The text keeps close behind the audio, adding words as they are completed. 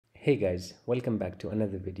Hey guys, welcome back to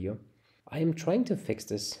another video. I am trying to fix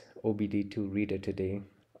this OBD-2 reader today.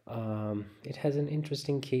 It has an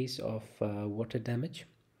interesting case of water damage,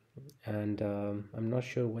 and I'm not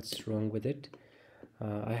sure what's wrong with it.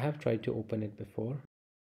 I have tried to open it before.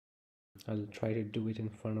 I'll try to do it in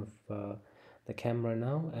front of the camera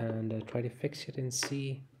now and try to fix it and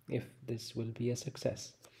see if this will be a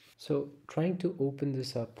success. So trying to open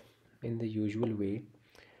this up in the usual way,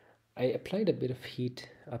 I applied a bit of heat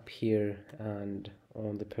up here and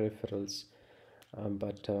on the peripherals,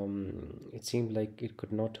 but it seemed like it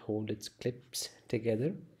could not hold its clips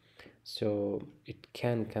together, so it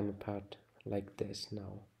can come apart like this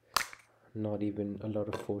now. Not even a lot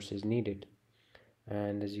of force is needed.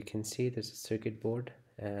 And as you can see, there's a circuit board,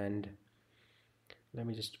 and let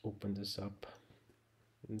me just open this up.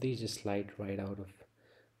 These just slide right out of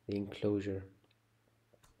the enclosure,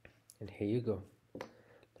 and here you go.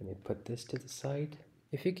 Let me put this to the side.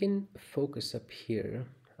 If you can focus up here,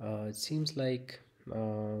 it seems like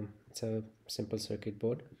it's a simple circuit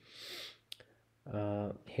board.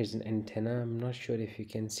 Here's an antenna. I'm not sure if you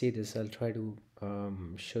can see this. I'll try to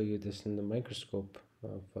show you this in the microscope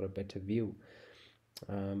for a better view.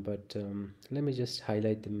 But let me just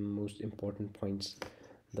highlight the most important points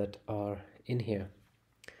that are in here.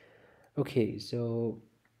 Okay, so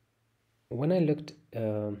when I looked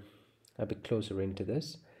a bit closer into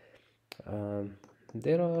this,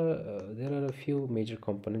 there are a few major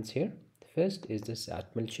components here. First is this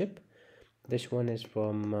Atmel chip. This one is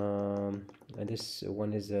from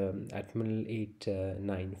Atmel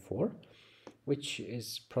 894, which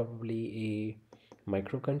is probably a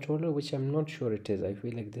microcontroller, which I'm not sure it is. I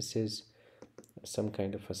feel like this is some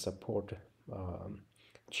kind of a support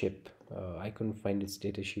chip. I couldn't find its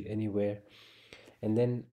datasheet anywhere. And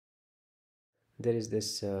then there is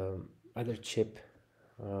this other chip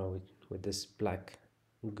with this black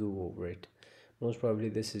goo over it. Most probably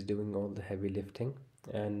this is doing all the heavy lifting,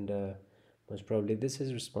 and most probably this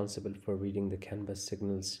is responsible for reading the CAN bus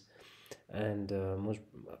signals, and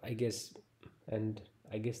I guess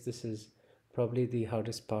this is probably the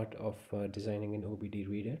hardest part of designing an OBD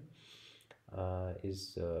reader,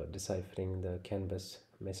 is deciphering the CAN bus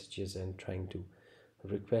messages and trying to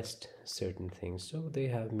request certain things. So they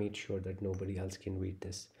have made sure that nobody else can read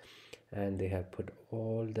this, and they have put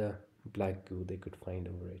all the black goo they could find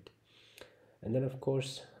over it. And then of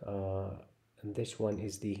course this one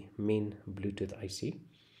is the main Bluetooth IC.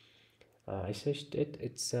 I searched it.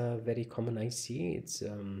 It's a very common IC. It's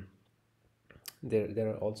there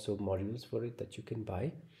are also modules for it that you can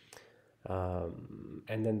buy,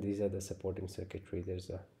 and then these are the supporting circuitry. There's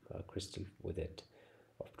a crystal with it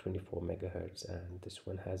of 24 megahertz, and this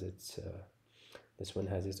one has its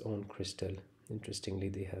own crystal. Interestingly,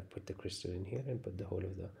 they have put the crystal in here and put the whole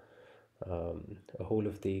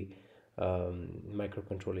of the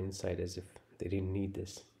microcontroller inside, as if they didn't need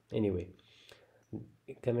this. Anyway,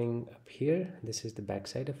 coming up here, this is the back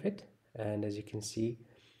side of it, and as you can see,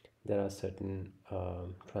 there are certain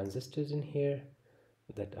transistors in here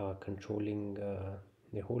that are controlling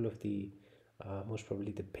the whole of the most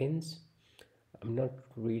probably the pins. I'm not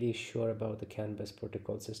really sure about the CAN bus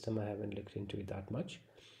protocol system. I haven't looked into it that much,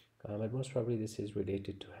 but most probably this is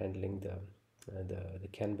related to handling the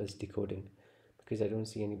CAN bus decoding, because I don't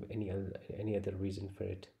see any other reason for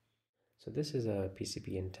it. So this is a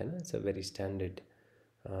PCB antenna. It's a very standard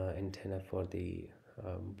antenna for the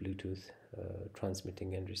Bluetooth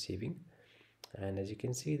transmitting and receiving. And as you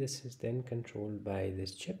can see, this is then controlled by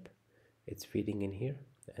this chip. It's feeding in here,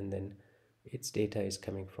 and then its data is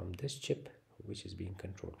coming from this chip, which is being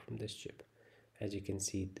controlled from this chip. As you can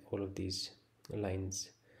see, all of these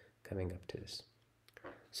lines coming up to this.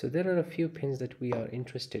 So there are a few pins that we are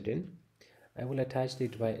interested in. I will attach the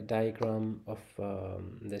diagram of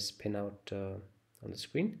this pinout on the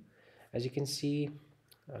screen. As you can see,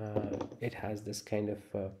 it has this kind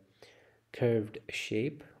of curved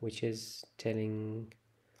shape, which is telling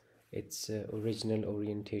its original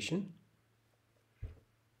orientation.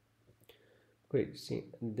 Great. See,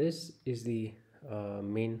 this is the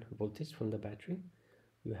main voltage from the battery.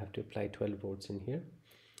 You have to apply 12 volts in here,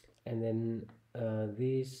 and then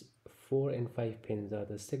these 4 and 5 pins are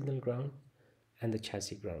the signal ground and the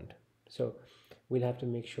chassis ground. So we'll have to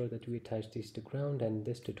make sure that we attach these to ground and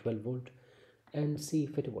this to 12 volt and see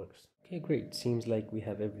if it works. Okay, great. Seems like we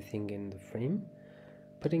have everything in the frame.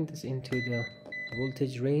 Putting this into the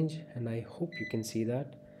voltage range, and I hope you can see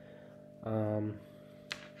that.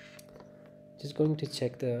 Just going to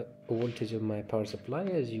check the voltage of my power supply,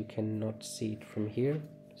 as you cannot see it from here.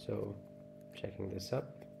 So checking this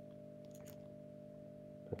up.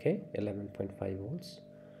 Okay, 11.5 volts.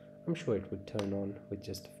 I'm sure it would turn on with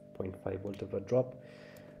just 0.5 volt of a drop.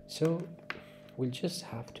 So we'll just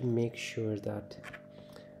have to make sure that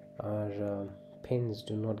our pins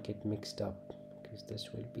do not get mixed up, because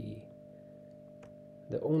this will be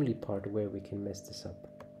the only part where we can mess this up.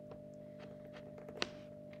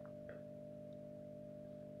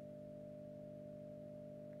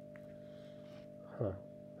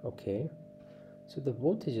 Okay, so the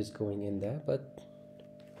voltage is going in there, but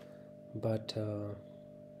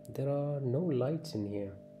there are no lights in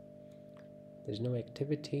here. There's no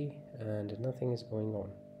activity and nothing is going on.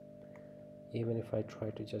 Even if I try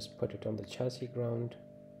to just put it on the chassis ground,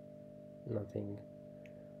 nothing.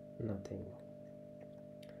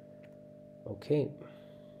 Okay,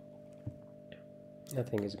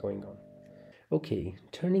 nothing is going on. Okay,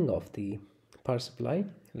 turning off the power supply,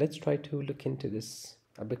 let's try to look into this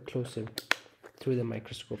a bit closer through the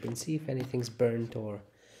microscope and see if anything's burnt or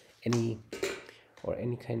any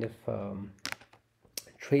kind of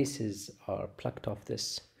traces are plucked off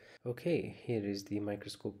this. Okay, here is the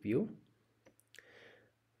microscope view.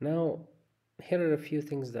 Now, here are a few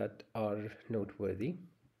things that are noteworthy.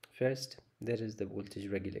 First, there is the voltage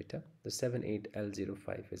regulator. The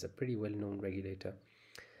 78L05 is a pretty well-known regulator.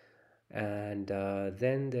 And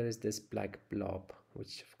then there is this black blob,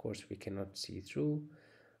 which of course we cannot see through.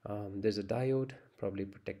 There's a diode, probably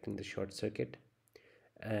protecting the short circuit.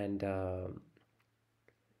 And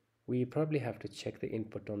we probably have to check the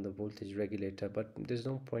input on the voltage regulator, but there's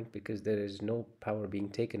no point because there is no power being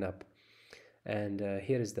taken up. And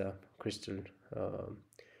here is the crystal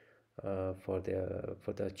for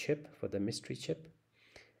the chip, for the mystery chip.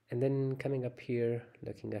 And then coming up here,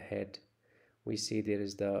 looking ahead, we see there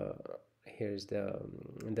is here's the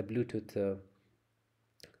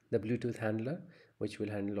Bluetooth handler, which will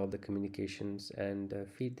handle all the communications and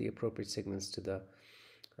feed the appropriate signals to the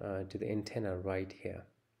antenna right here.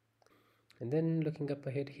 And then looking up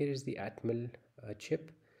ahead, here is the Atmel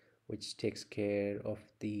chip, which takes care of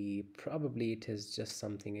probably it is just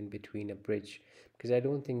something in between a bridge, because I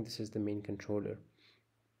don't think this is the main controller.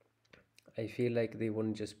 I feel like they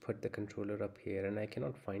wouldn't just put the controller up here, and I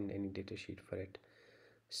cannot find any datasheet for it.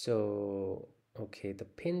 So okay, the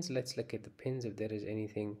pins, let's look at the pins if there is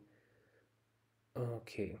anything.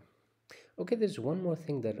 Okay, there's one more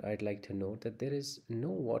thing that I'd like to note, that there is no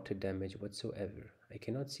water damage whatsoever. I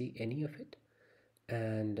cannot see any of it,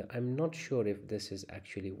 and I'm not sure if this is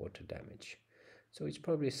actually water damage. So it's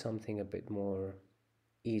probably something a bit more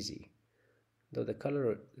easy, though the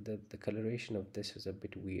coloration of this is a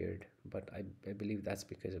bit weird, but I believe that's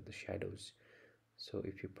because of the shadows. So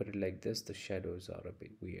if you put it like this, the shadows are a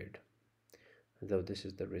bit weird, though this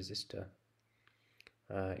is the resistor.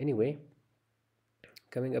 Anyway,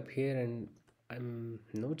 coming up here, and I'm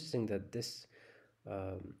noticing that this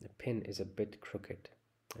pin is a bit crooked.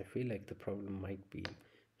 I feel like the problem might be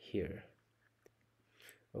here.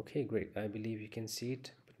 Okay, great. I believe you can see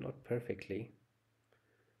it, but not perfectly.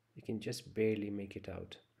 You can just barely make it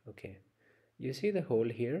out. Okay, you see the hole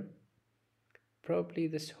here? Probably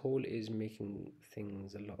this hole is making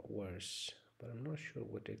things a lot worse, but I'm not sure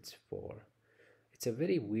what it's for. It's a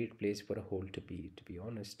very weird place for a hole to be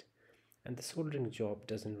honest. And the soldering job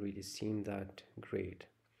doesn't really seem that great.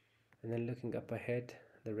 And then looking up ahead,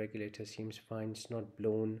 the regulator seems fine, it's not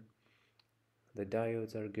blown. The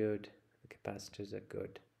diodes are good, the capacitors are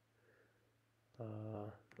good.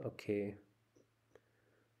 Okay,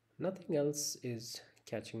 nothing else is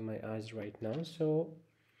catching my eyes right now, so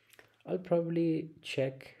I'll probably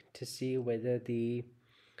check to see whether the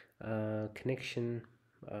connection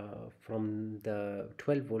from the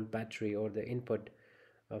 12-volt battery or the input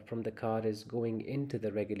from the car is going into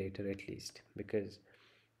the regulator at least, because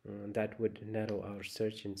that would narrow our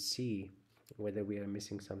search and see whether we are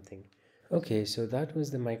missing something. Okay, so that was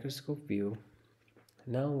the microscope view.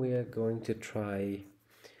 Now we are going to try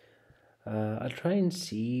I'll try and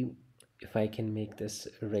see if I can make this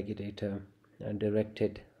regulator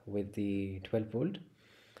directed with the 12 volt,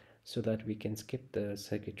 so that we can skip the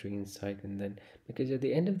circuitry inside. And then, because at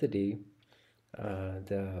the end of the day,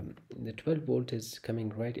 the 12 volt is coming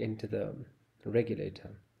right into the regulator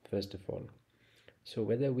first of all. So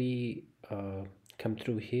whether we come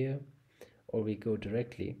through here or we go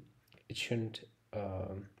directly, it shouldn't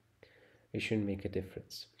make a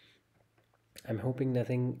difference. I'm hoping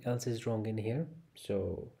nothing else is wrong in here,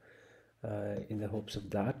 so in the hopes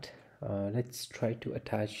of that, let's try to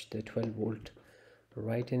attach the 12 volt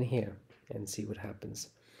right in here and see what happens.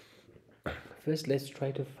 First, let's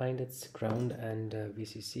try to find its ground and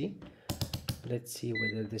VCC. Let's see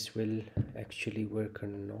whether this will actually work or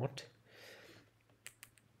not.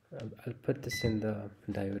 I'll put this in the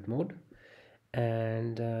diode mode,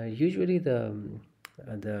 and usually the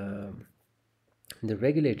the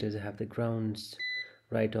regulators have the grounds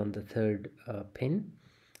right on the third pin.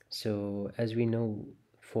 So as we know,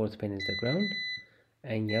 fourth pin is the ground,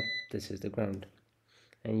 and yep, this is the ground,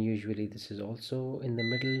 and usually this is also in the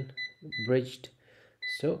middle, bridged.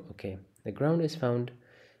 So okay, the ground is found,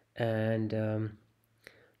 and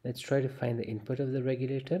let's try to find the input of the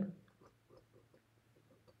regulator.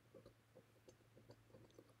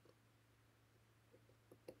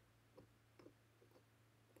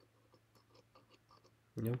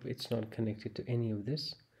 Nope, it's not connected to any of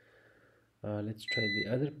this. Let's try the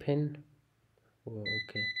other pin. Oh,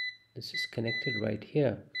 okay, this is connected right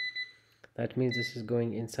here. That means this is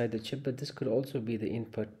going inside the chip, but this could also be the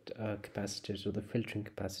input capacitors or the filtering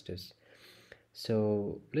capacitors.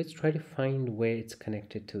 So let's try to find where it's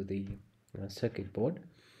connected to the circuit board.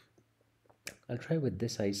 I'll try with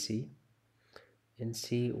this IC and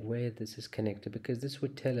see where this is connected, because this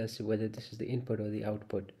would tell us whether this is the input or the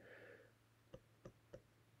output.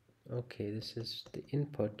 Okay, this is the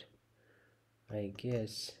input, I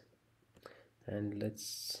guess, and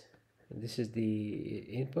this is the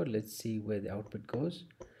input. Let's see where the output goes,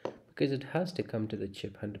 because it has to come to the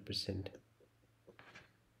chip 100%.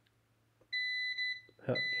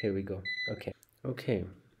 Oh, here we go. Okay,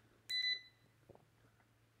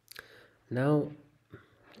 now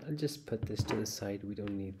I'll just put this to the side. We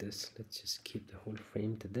don't need this. Let's just keep the whole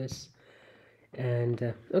frame to this.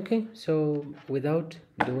 And okay, so without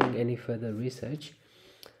doing any further research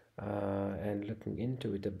and looking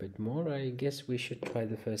into it a bit more, I guess we should try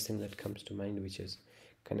the first thing that comes to mind, which is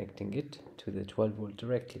connecting it to the 12 volt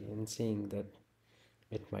directly and seeing that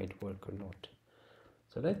it might work or not.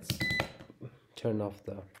 So let's turn off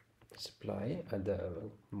the supply at the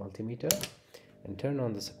multimeter and turn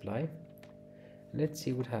on the supply. Let's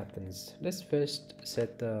see what happens. Let's first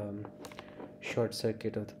set the short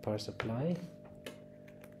circuit of the power supply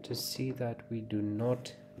to see that we do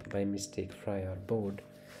not by mistake fry our board.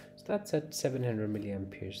 So that's at 700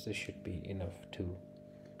 milliamperes. This should be enough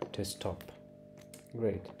to stop.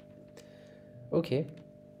 Great. Okay,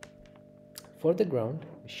 for the ground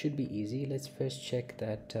it should be easy. Let's first check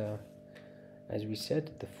that as we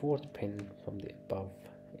said, the fourth pin from the above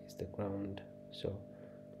is the ground. So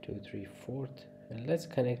 2, 3, 4th, and let's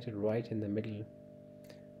connect it right in the middle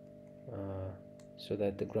so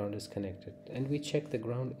that the ground is connected, and we check the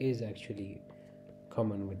ground is actually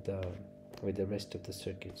common with the rest of the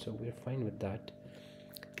circuit, so we're fine with that.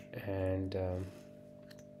 And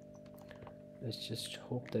let's just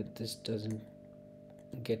hope that this doesn't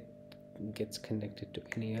gets connected to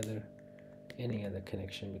any other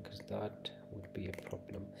connection, because that would be a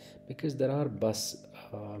problem, because there are bus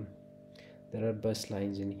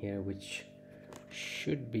lines in here which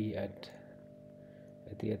should be at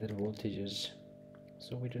the other voltages,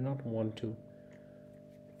 so we do not want to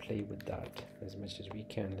play with that as much as we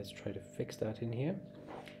can. Let's try to fix that in here,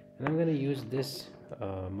 and I'm going to use this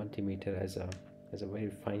multimeter as a very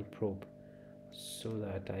fine probe so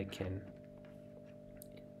that I can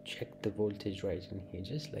check the voltage right in here,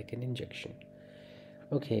 just like an injection.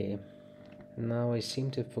 Okay, now I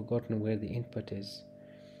seem to have forgotten where the input is.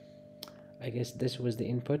 I guess this was the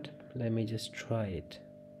input. Let me just try it.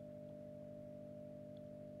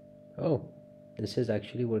 Oh, this is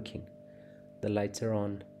actually working. The lights are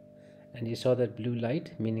on, and you saw that blue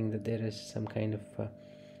light, meaning that there is some kind of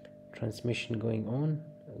transmission going on.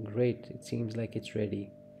 Great, it seems like it's ready.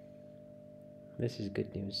 This is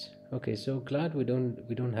good news. Okay, so glad we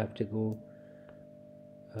don't have to go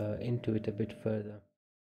into it a bit further.